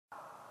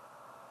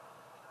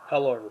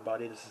Hello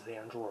everybody, this is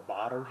Andrew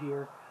Roboto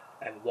here,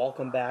 and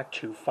welcome back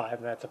to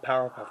 5 Nights of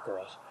Powerpuff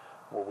Girls,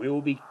 where we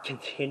will be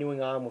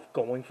continuing on with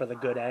going for the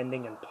good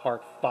ending in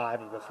part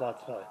 5 of this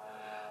Let's Play.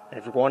 And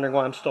if you're wondering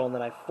why I'm still in the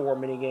Night 4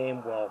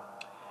 minigame, well,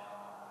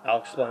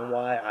 I'll explain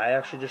why. I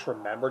actually just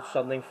remembered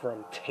something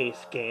from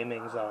Taste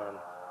Gaming's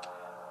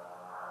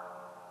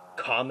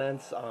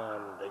comments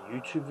on the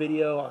YouTube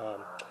video.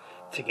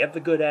 To get the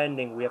good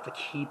ending, we have to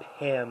keep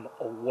him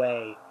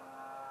away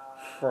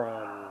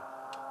from...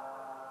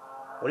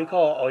 what do you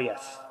call it? Oh,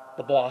 yes.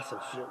 The Blossom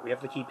suit. We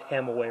have to keep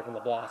him away from the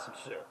Blossom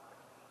suit.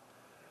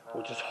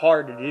 Which is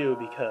hard to do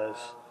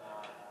because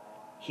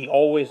he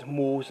always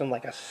moves in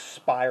like a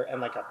spiral,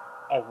 in like a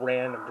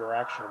random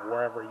direction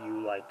wherever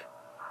you like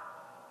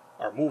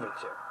are moving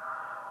to.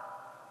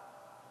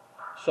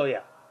 So,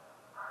 yeah.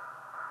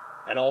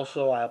 And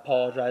also, I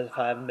apologize if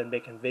I haven't been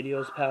making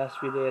videos past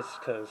few days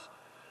because,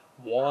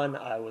 one,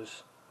 I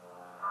was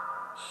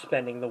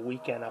spending the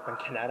weekend up in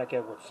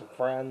Connecticut with some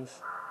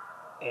friends.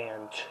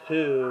 And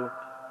two,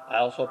 I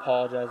also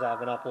apologize I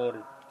haven't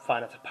uploaded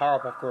 5 Nights of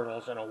Powerpuff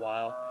Girls in a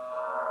while.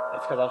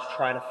 It's because I was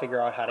trying to figure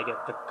out how to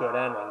get the good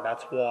ending.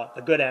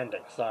 The good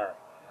ending, sorry.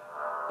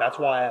 That's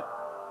why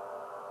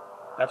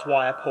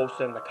I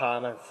posted in the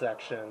comments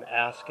section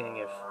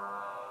asking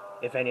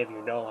if any of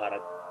you know how to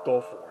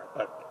go for it.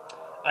 But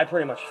I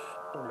pretty much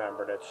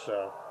remembered it,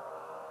 so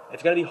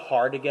it's going to be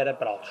hard to get it,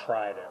 but I'll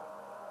try to.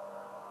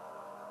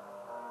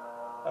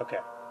 Okay,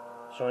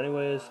 so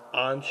anyways,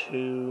 on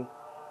to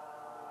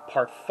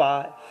part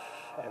 5,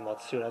 and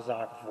let's see what has to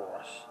offer for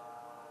us.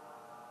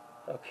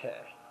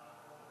 Okay.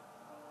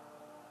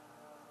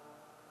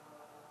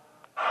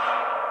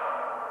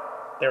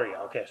 There we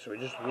go. Okay, so we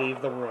just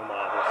leave the room,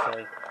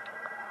 obviously.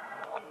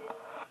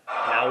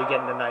 Now we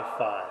get into night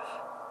 5.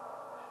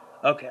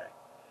 Okay.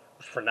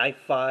 For night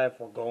 5,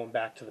 we're going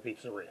back to the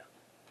pizzeria.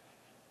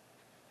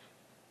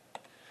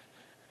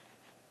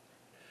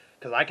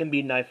 Because I can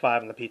beat night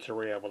 5 in the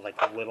pizzeria with, like,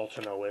 little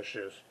to no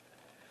issues.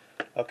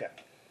 Okay.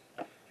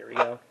 Here we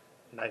go.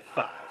 Night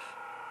 5.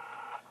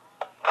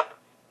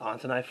 On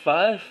to night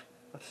 5.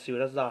 Let's see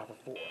what it has to offer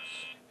for us.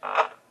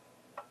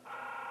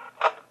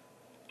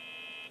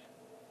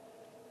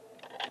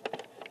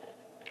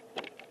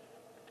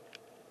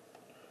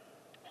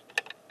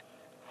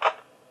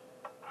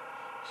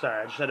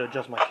 Sorry, I just had to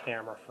adjust my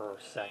camera for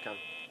a second.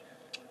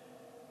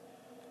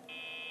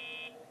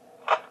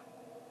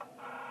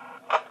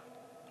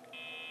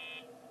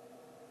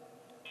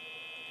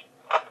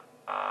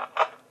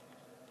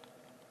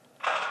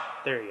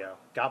 There you go.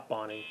 Got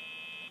Bonnie.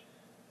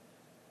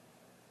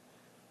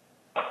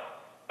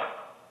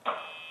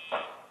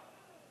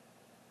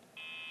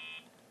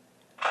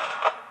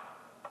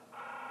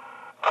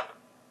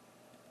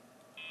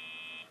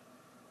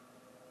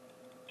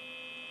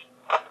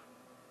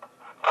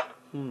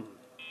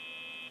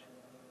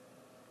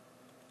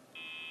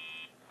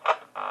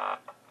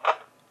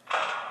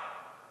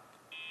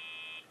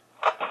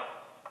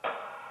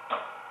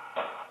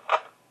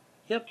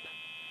 Yep.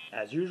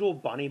 As usual,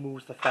 Bunny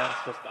moves the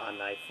fastest on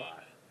night 5.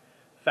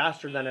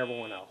 Faster than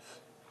everyone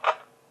else.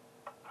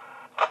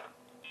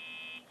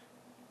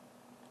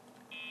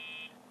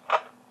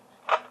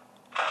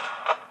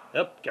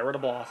 Yep, get rid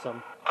of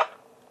Blossom.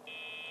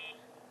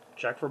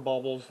 Check for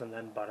Bubbles and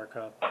then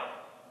Buttercup.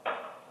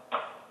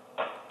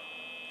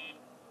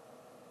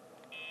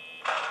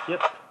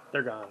 Yep,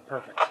 they're gone.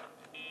 Perfect.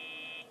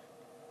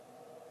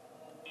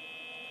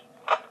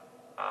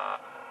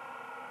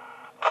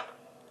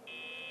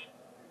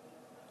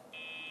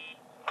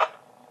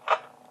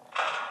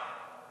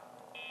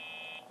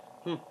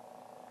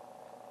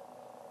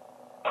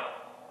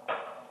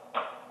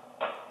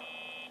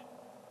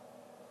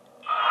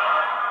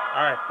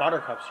 Alright,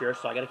 Buttercup's here,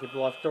 so I gotta keep the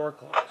left door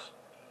closed.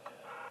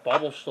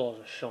 Bubbles still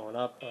isn't showing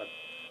up, but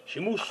she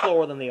moves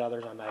slower than the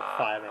others on night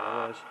 5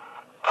 anyways.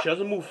 She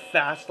doesn't move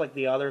fast like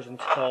the others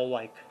until,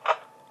 like...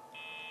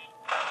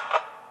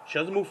 She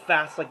doesn't move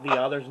fast like the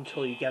others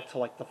until you get to,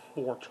 like, the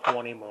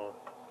 420 mode.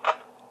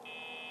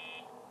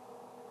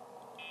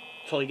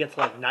 Until you get to,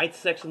 like, night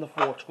 6 in the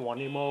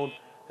 420 mode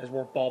is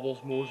where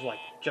Bubbles moves, like,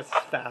 just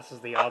as fast as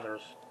the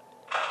others.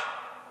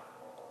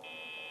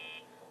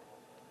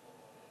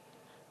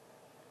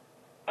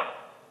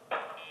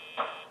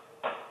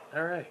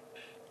 Alright.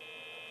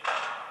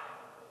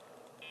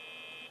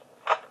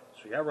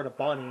 So we got rid of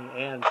Bunny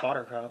and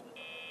Buttercup.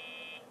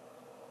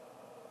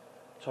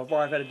 So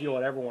far I've had to deal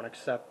with everyone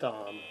except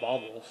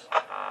Bubbles.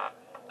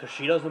 Because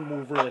she doesn't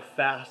move really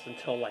fast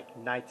until like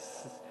night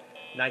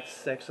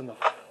 6 in the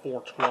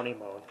 420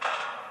 mode.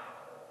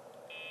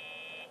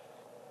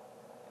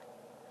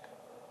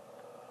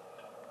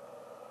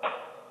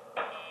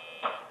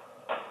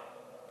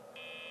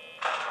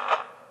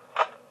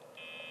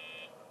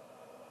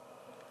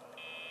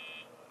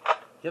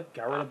 Yep,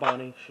 got rid of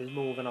Bunny. She's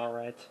moving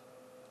alright.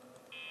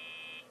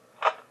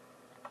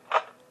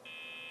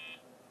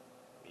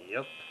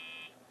 Yep.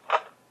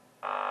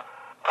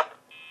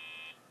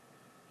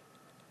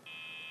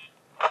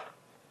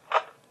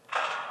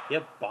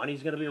 Yep,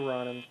 Bonnie's gonna be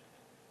running.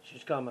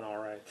 She's coming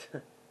alright.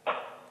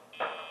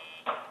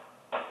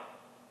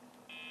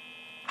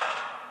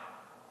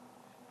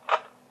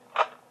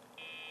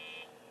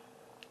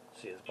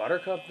 See, is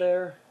Buttercup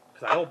there?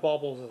 Because I know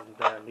Bubbles isn't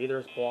there, neither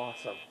is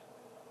Blossom.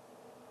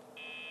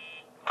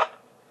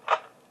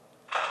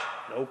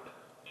 Nope.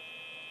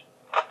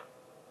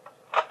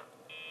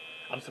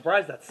 I'm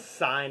surprised that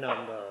sign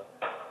on the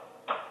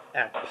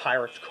at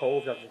Pirates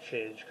Cove doesn't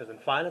change, because in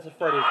Five Nights at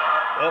Freddy's,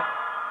 oh,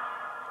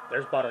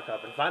 there's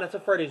Buttercup. In Five Nights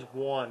at Freddy's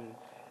 1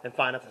 and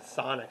Five Nights at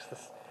Sonic's,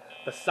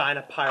 the sign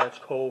at Pirates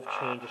Cove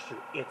changes to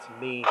 "It's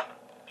me"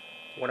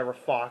 whenever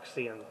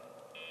Foxy and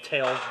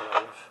Tails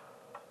leave.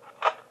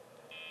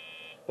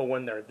 But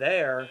when they're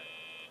there,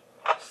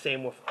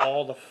 same with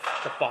all the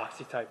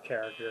Foxy type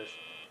characters,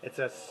 it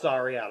says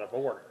 "Sorry" out of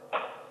order.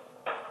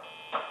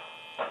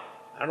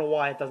 I don't know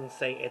why it doesn't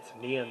say "It's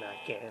me" in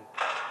that game.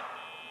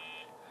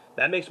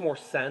 That makes more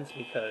sense,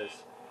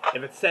 because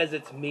if it says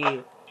 "It's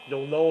me,"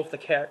 you'll know if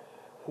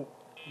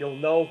you'll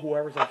know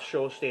whoever's on the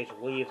show stage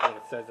leaves when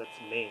it says "It's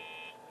me."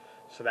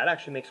 So that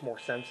actually makes more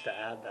sense to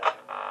add that.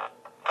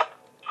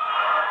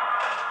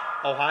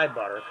 Oh, hi,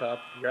 Buttercup.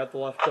 You're at the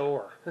left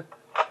door.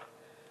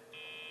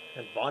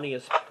 And Bonnie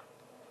is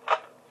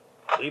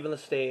leaving the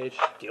stage,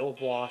 deal with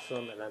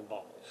Blossom, and then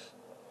Bubbles.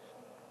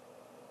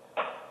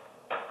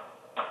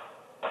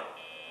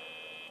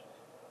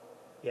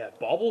 Yeah,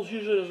 Bubbles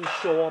usually doesn't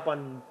show up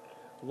on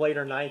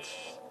later nights,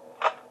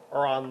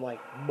 or on,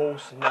 like,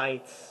 most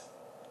nights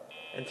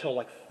until,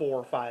 like, 4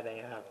 or 5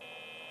 a.m.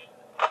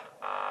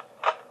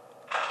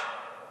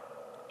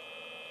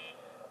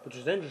 Which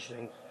is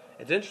interesting.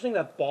 It's interesting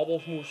that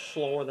Bubbles moves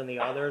slower than the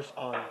others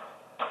on,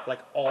 like,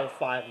 all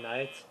 5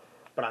 nights.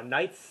 But on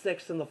night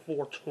 6 in the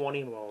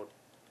 420 mode,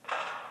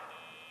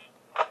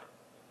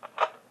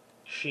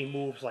 she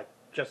moves, like,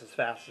 just as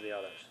fast as the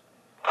others.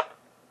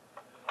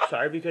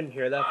 Sorry if you couldn't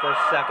hear that for a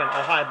second.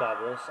 Oh, hi,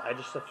 Bubbles. I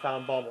just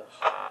found Bubbles.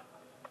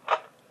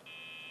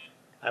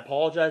 I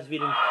apologize if you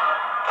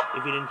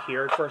didn't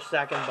hear it for a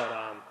second, but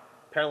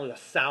apparently the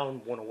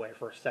sound went away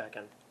for a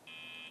second.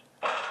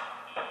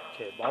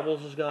 Okay,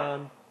 Bubbles is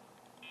gone.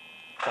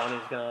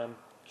 Bonnie's gone.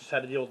 Just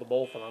had to deal with the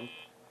both of them.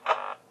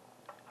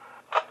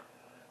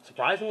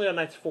 Surprisingly, on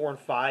nights 4 and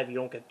 5, you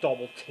don't get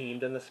double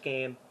teamed in this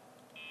game.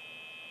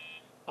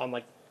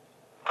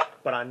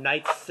 But on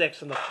night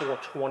 6 in the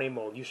 420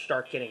 mode, you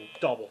start getting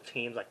double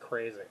teamed like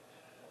crazy.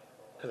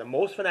 Because in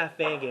most FNAF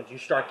fan games, you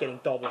start getting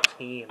double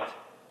teamed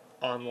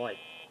on, like,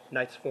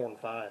 nights 4 and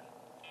 5.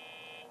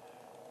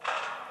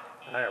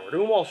 Alright, we're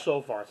doing well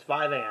so far. It's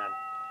 5 a.m.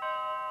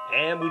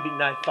 And we beat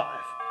night 5.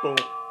 Boom.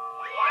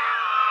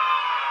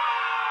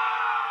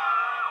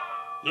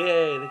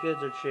 Yay, the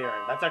kids are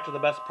cheering. That's actually the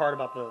best part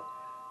about the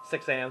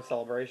 6 a.m.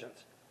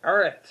 celebrations.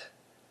 Alright.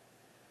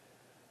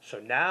 So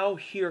now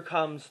here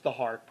comes the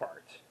hard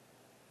part.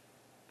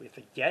 We have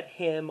to get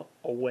him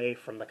away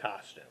from the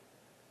costume.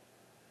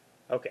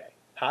 Okay,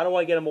 how do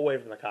I get him away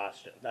from the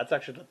costume? That's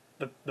actually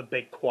the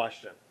big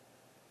question.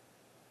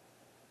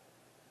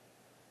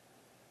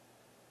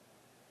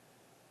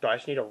 Do I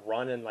just need to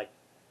run and, like...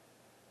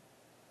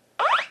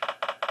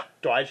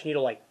 Do I just need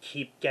to, like,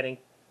 keep getting...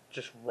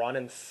 Just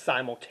running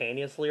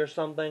simultaneously or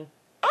something?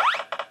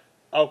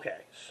 Okay,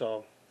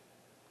 so...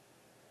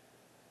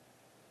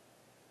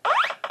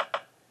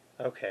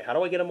 Okay, how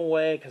do I get him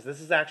away? Because this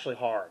is actually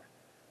hard.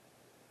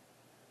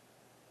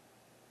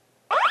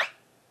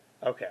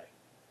 Okay.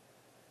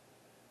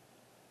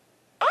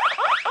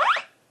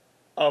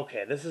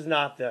 Okay, this is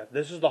not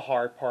this is the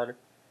hard part.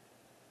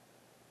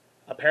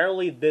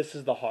 Apparently, this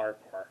is the hard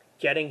part.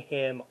 Getting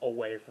him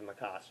away from the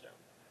costume.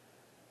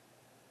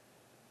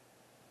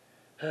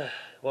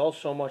 Well,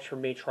 so much for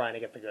me trying to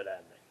get the good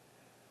ending.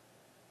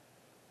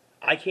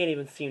 I can't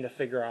even seem to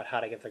figure out how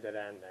to get the good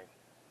ending.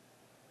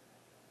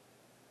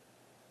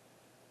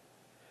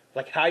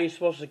 Like, how are you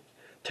supposed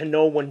to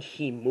know when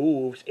he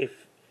moves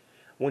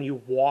when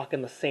you walk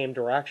in the same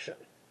direction?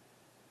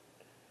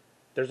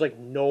 There's, like,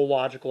 no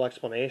logical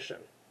explanation.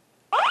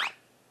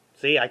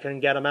 See, I couldn't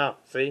get him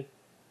out. See?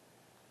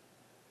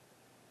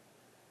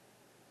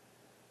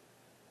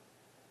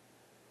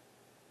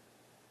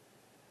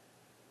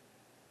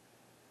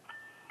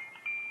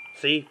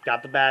 See?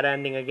 Got the bad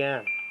ending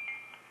again.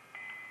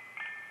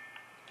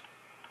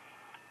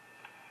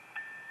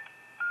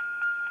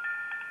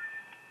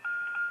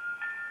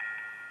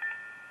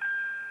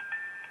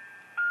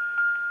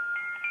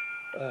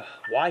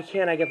 Why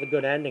can't I get the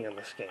good ending in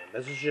this game?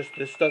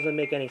 This doesn't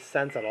make any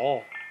sense at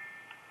all.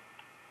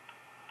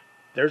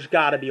 There's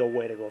gotta be a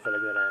way to go for the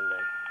good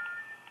ending.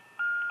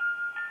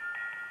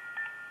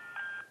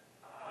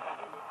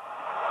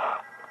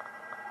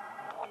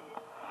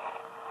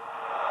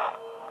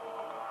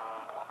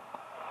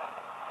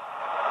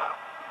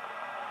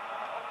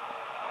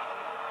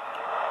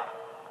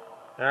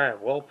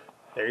 Alright, well,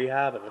 there you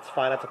have it. Let's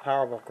find out the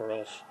Powerpuff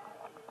Girls.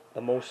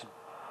 The most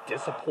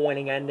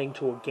disappointing ending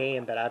to a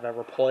game that I've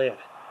ever played.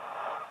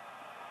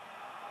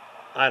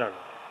 I don't know.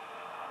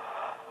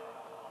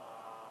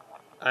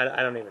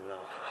 I don't even know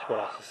what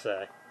else to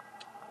say.